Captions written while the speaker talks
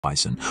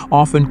Bison,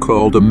 often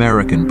called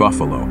American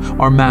buffalo,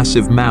 are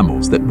massive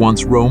mammals that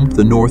once roamed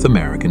the North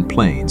American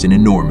plains in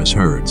enormous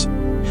herds.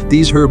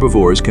 These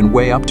herbivores can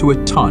weigh up to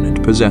a ton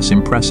and possess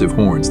impressive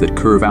horns that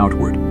curve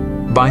outward.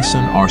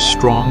 Bison are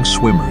strong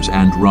swimmers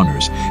and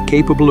runners,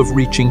 capable of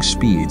reaching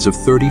speeds of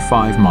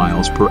 35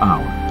 miles per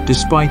hour.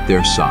 Despite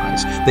their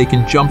size, they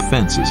can jump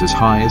fences as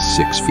high as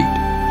 6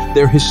 feet.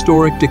 Their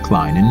historic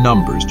decline in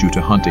numbers due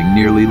to hunting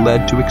nearly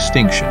led to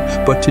extinction,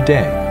 but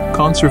today,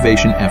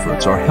 conservation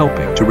efforts are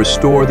helping to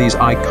restore these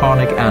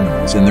iconic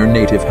animals in their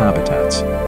native habitats.